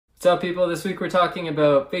What's up, people? This week we're talking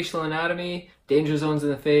about facial anatomy, danger zones in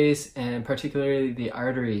the face, and particularly the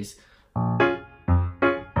arteries.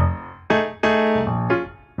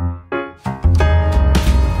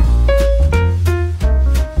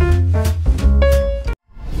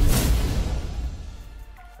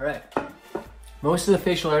 Alright, most of the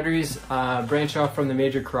facial arteries branch off from the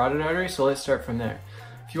major carotid artery, so let's start from there.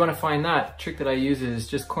 If you want to find that, trick that I use is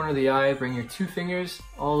just corner of the eye, bring your two fingers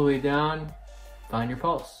all the way down, find your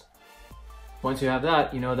pulse. Once you have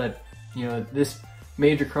that, you know this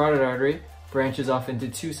major carotid artery branches off into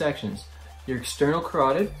two sections. Your external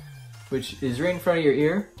carotid, which is right in front of your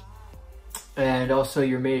ear, and also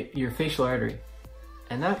your facial artery.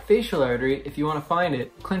 And that facial artery, if you want to find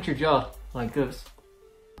it, clench your jaw like this.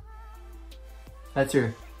 That's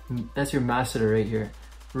your masseter right here.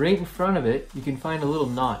 Right in front of it, you can find a little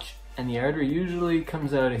notch, and the artery usually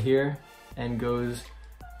comes out of here and goes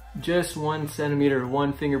just 1 centimeter,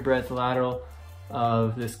 1 finger breadth lateral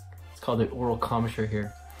of this. It's called the oral commissure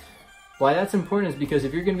here. Why that's important is because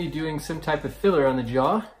if you're going to be doing some type of filler on the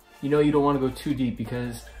jaw, you don't want to go too deep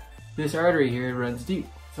because this artery here runs deep.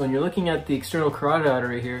 So when you're looking at the external carotid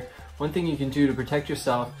artery here, one thing you can do to protect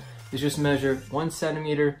yourself is just measure 1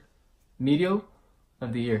 centimeter medial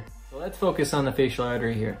of the ear. So let's focus on the facial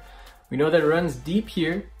artery here. We know that it runs deep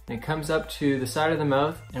here and it comes up to the side of the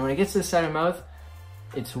mouth, and when it gets to the side of the mouth,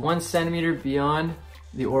 it's 1 centimeter beyond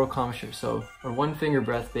the oral commissure, so, or 1 finger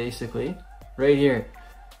breadth basically, right here.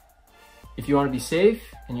 If you want to be safe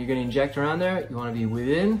and you're going to inject around there, you want to be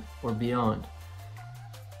within or beyond.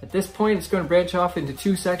 At this point, it's going to branch off into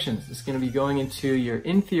two sections. It's going to be going into your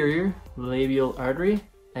inferior labial artery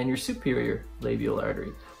and your superior labial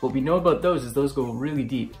artery. What we know about those is those go really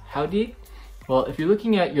deep. How deep? Well, if you're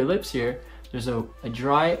looking at your lips here, there's a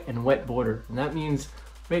dry and wet border, and that means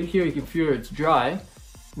right here you can feel it's dry,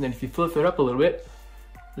 and then if you flip it up a little bit,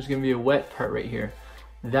 there's going to be a wet part right here.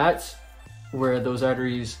 That's where those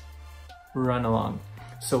arteries run along.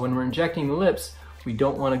 So when we're injecting the lips, we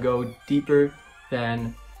don't want to go deeper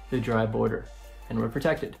than the dry border, and we're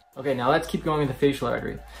protected. Okay, now let's keep going with the facial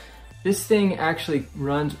artery. This thing actually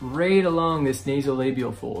runs right along this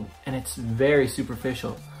nasolabial fold, and it's very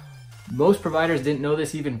superficial. Most providers didn't know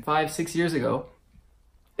this even 5-6 years ago.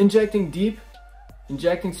 Injecting deep,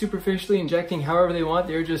 injecting superficially, injecting however they want,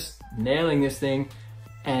 they're just nailing this thing,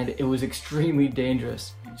 and it was extremely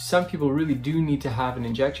dangerous. Some people really do need to have an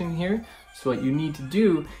injection here, so what you need to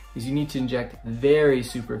do is you need to inject very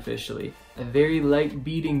superficially. A very light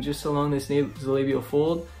beating just along this nasolabial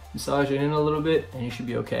fold, massage it in a little bit, and you should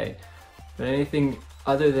be okay. But anything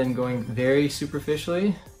other than going very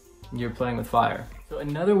superficially, you're playing with fire. So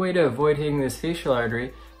another way to avoid hitting this facial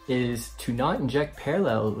artery is to not inject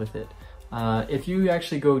parallel with it. If you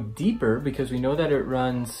actually go deeper, because we know that it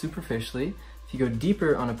runs superficially, if you go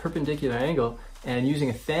deeper on a perpendicular angle and using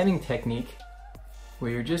a fanning technique where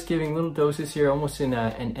you're just giving little doses here, almost in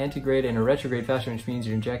an antegrade and a retrograde fashion, which means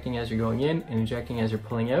you're injecting as you're going in and injecting as you're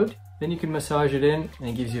pulling out, then you can massage it in, and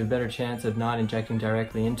it gives you a better chance of not injecting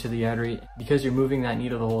directly into the artery. Because you're moving that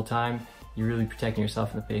needle the whole time, you're really protecting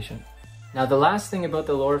yourself and the patient. Now, the last thing about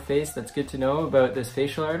the lower face that's good to know about this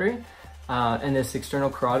facial artery and this external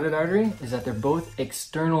carotid artery is that they're both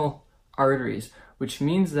external arteries, which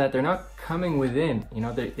means that they're not coming within.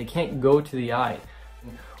 They can't go to the eye.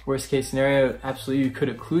 Worst case scenario, absolutely you could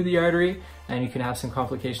occlude the artery and you can have some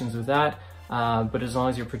complications with that. But as long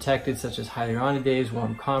as you're protected, such as hyaluronidase,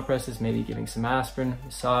 warm compresses, maybe giving some aspirin,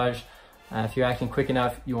 massage, if you're acting quick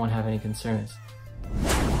enough, you won't have any concerns.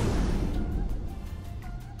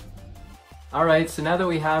 Alright, so now that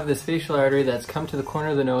we have this facial artery that's come to the corner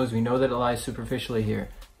of the nose, we know that it lies superficially here.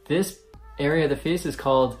 This area of the face is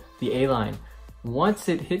called the A-line. Once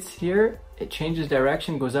it hits here, it changes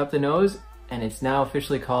direction, goes up the nose, and it's now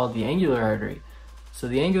officially called the angular artery. So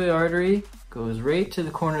the angular artery goes right to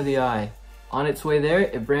the corner of the eye. On its way there,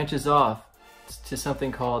 it branches off to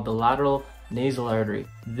something called the lateral nasal artery.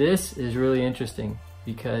 This is really interesting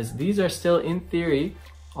because these are still, in theory,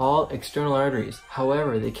 all external arteries.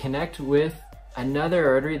 However, they connect with another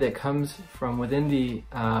artery that comes from within the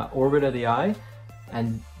orbit of the eye,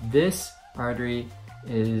 and this artery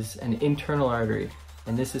is an internal artery,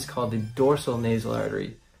 and this is called the dorsal nasal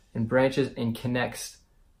artery, and branches and connects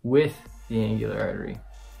with the angular artery.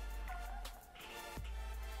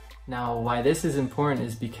 Now, why this is important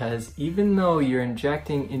is because even though you're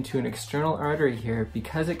injecting into an external artery here,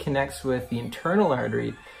 because it connects with the internal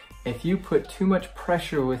artery, if you put too much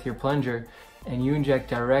pressure with your plunger and you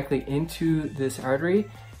inject directly into this artery,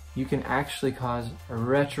 you can actually cause a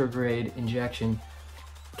retrograde injection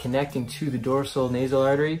connecting to the dorsal nasal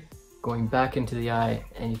artery going back into the eye,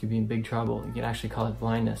 and you could be in big trouble. You can actually call it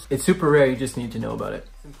blindness. It's super rare, you just need to know about it.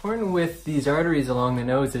 What's important with these arteries along the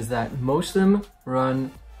nose is that most of them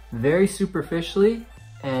run very superficially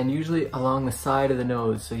and usually along the side of the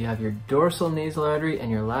nose. So you have your dorsal nasal artery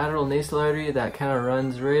and your lateral nasal artery that kind of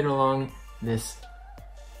runs right along this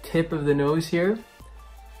tip of the nose here.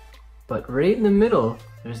 But right in the middle,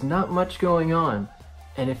 there's not much going on.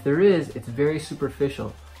 And if there is, it's very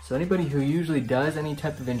superficial. So anybody who usually does any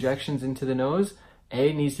type of injections into the nose,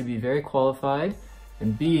 A, needs to be very qualified,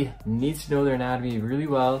 and B, needs to know their anatomy really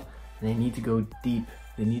well, and they need to go deep.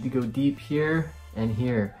 They need to go deep here and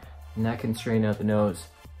here, and that can strain out the nose.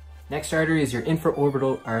 Next artery is your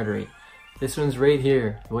infraorbital artery. This one's right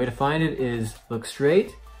here. The way to find it is look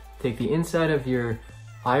straight, take the inside of your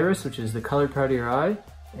iris, which is the colored part of your eye,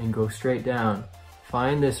 and go straight down.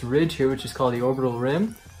 Find this ridge here, which is called the orbital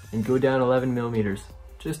rim, and go down 11 millimeters,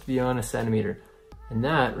 just beyond a centimeter. And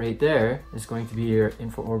that right there is going to be your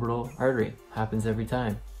infraorbital artery. Happens every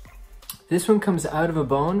time. This one comes out of a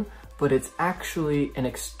bone, but it's actually an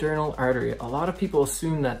external artery. A lot of people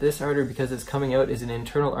assume that this artery, because it's coming out, is an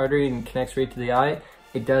internal artery and connects right to the eye.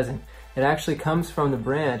 It doesn't. It actually comes from the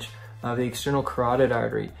branch of the external carotid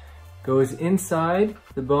artery. Goes inside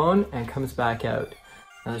the bone and comes back out.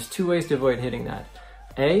 Now there's two ways to avoid hitting that.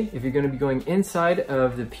 A, if you're going to be going inside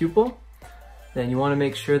of the pupil, then you want to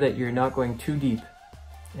make sure that you're not going too deep,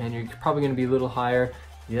 and you're probably going to be a little higher.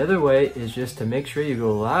 The other way is just to make sure you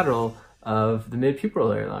go lateral of the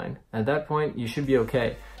mid-pupillary line. At that point, you should be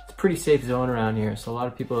okay. It's a pretty safe zone around here, so a lot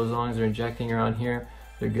of people, as long as they're injecting around here,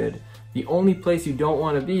 they're good. The only place you don't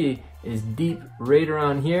want to be is deep right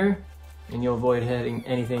around here, and you'll avoid hitting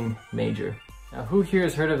anything major. Now, who here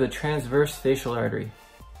has heard of the transverse facial artery?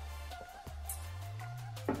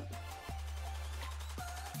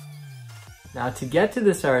 Now, to get to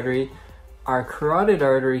this artery, our carotid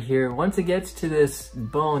artery here, once it gets to this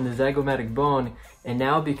bone, the zygomatic bone, it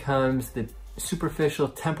now becomes the superficial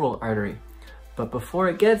temporal artery. But before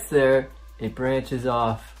it gets there, it branches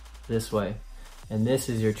off this way. And this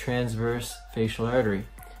is your transverse facial artery.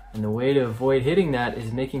 And the way to avoid hitting that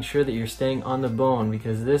is making sure that you're staying on the bone,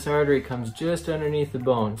 because this artery comes just underneath the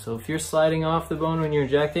bone. So if you're sliding off the bone when you're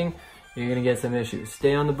injecting, you're gonna get some issues.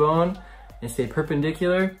 Stay on the bone and stay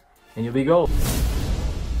perpendicular, and you'll be gold.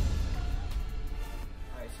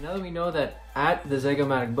 Alright, so now that we know that at the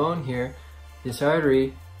zygomatic bone here, this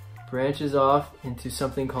artery branches off into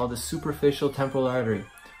something called the superficial temporal artery.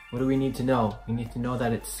 What do we need to know? We need to know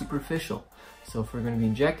that it's superficial. So if we're going to be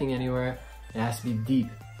injecting anywhere, it has to be deep.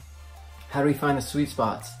 How do we find the sweet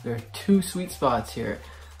spots? There are two sweet spots here.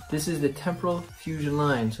 This is the temporal fusion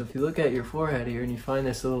line. So if you look at your forehead here and you find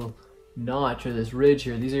this little notch or this ridge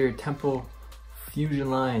here, these are your temporal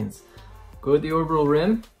fusion lines. Go at the orbital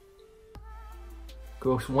rim,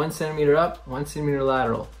 go 1 centimeter up, 1 centimeter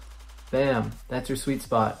lateral. Bam, that's your sweet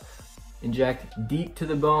spot. Inject deep to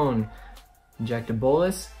the bone. Inject a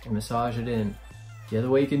bolus and massage it in. The other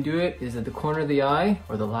way you can do it is at the corner of the eye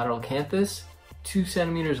or the lateral canthus, 2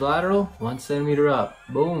 centimeters lateral, 1 centimeter up.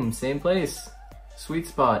 Boom, same place. Sweet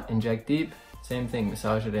spot, inject deep, same thing,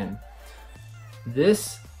 massage it in.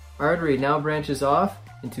 This artery now branches off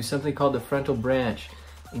into something called the frontal branch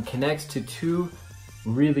and connects to two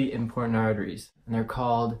really important arteries. And they're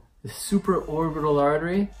called the supraorbital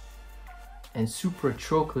artery and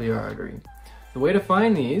supratrochlear artery. The way to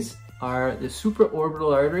find these are the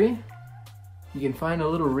supraorbital artery. You can find a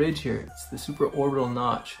little ridge here. It's the supraorbital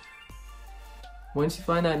notch. Once you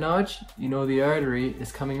find that notch, you know the artery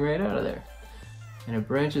is coming right out of there. And it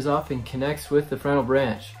branches off and connects with the frontal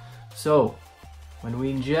branch. So when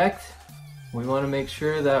we inject, we want to make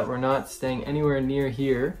sure that we're not staying anywhere near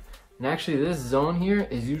here. And actually this zone here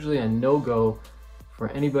is usually a no-go for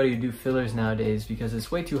anybody to do fillers nowadays because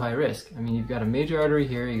it's way too high risk. I mean, you've got a major artery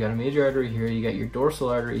here, you got a major artery here, you got your dorsal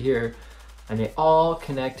artery here, and they all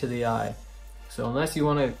connect to the eye. So unless you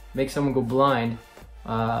want to make someone go blind,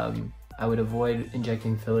 I would avoid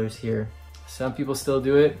injecting fillers here. Some people still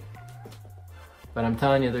do it, but I'm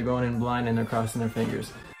telling you, they're going in blind and they're crossing their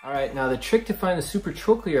fingers. All right, now the trick to find the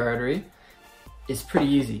supratrochlear artery is pretty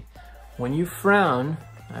easy. When you frown,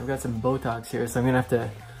 I've got some Botox here, so I'm gonna have to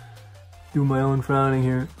do my own frowning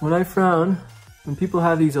here. When I frown, when people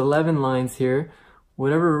have these 11 lines here,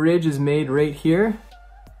 whatever ridge is made right here,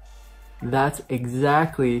 that's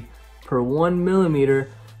exactly per 1 millimeter,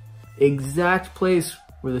 exact place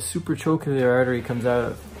where the supratrochlear artery comes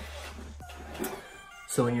out of.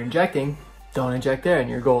 So when you're injecting, don't inject there and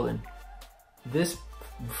you're golden. This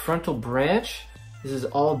frontal branch, this is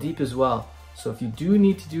all deep as well. So if you do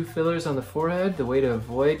need to do fillers on the forehead, the way to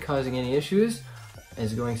avoid causing any issues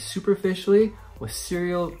is going superficially with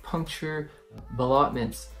serial puncture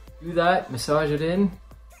ballotments. Do that, massage it in.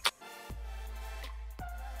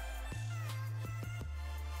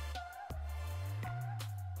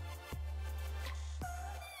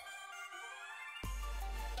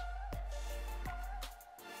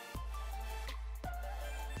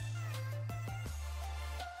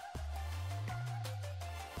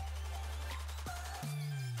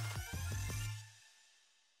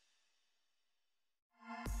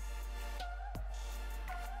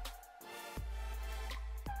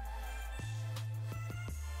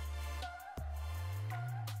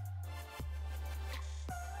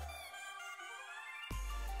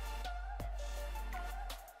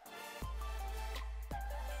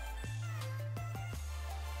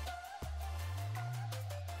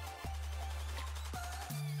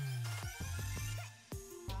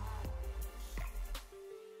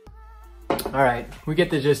 All right, we get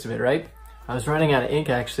the gist of it, right? I was running out of ink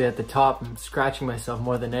actually at the top and scratching myself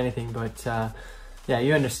more than anything, but yeah,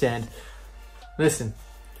 you understand. Listen,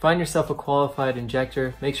 find yourself a qualified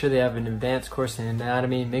injector, make sure they have an advanced course in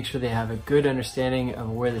anatomy, make sure they have a good understanding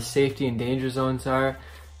of where the safety and danger zones are,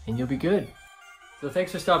 and you'll be good. So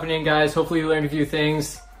thanks for stopping in, guys. Hopefully you learned a few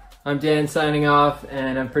things. I'm Dan signing off,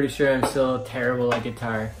 and I'm pretty sure I'm still terrible at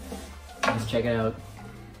guitar. Let's check it out.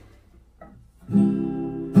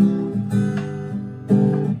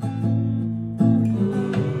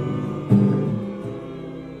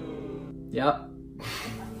 Yep.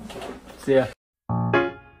 See ya.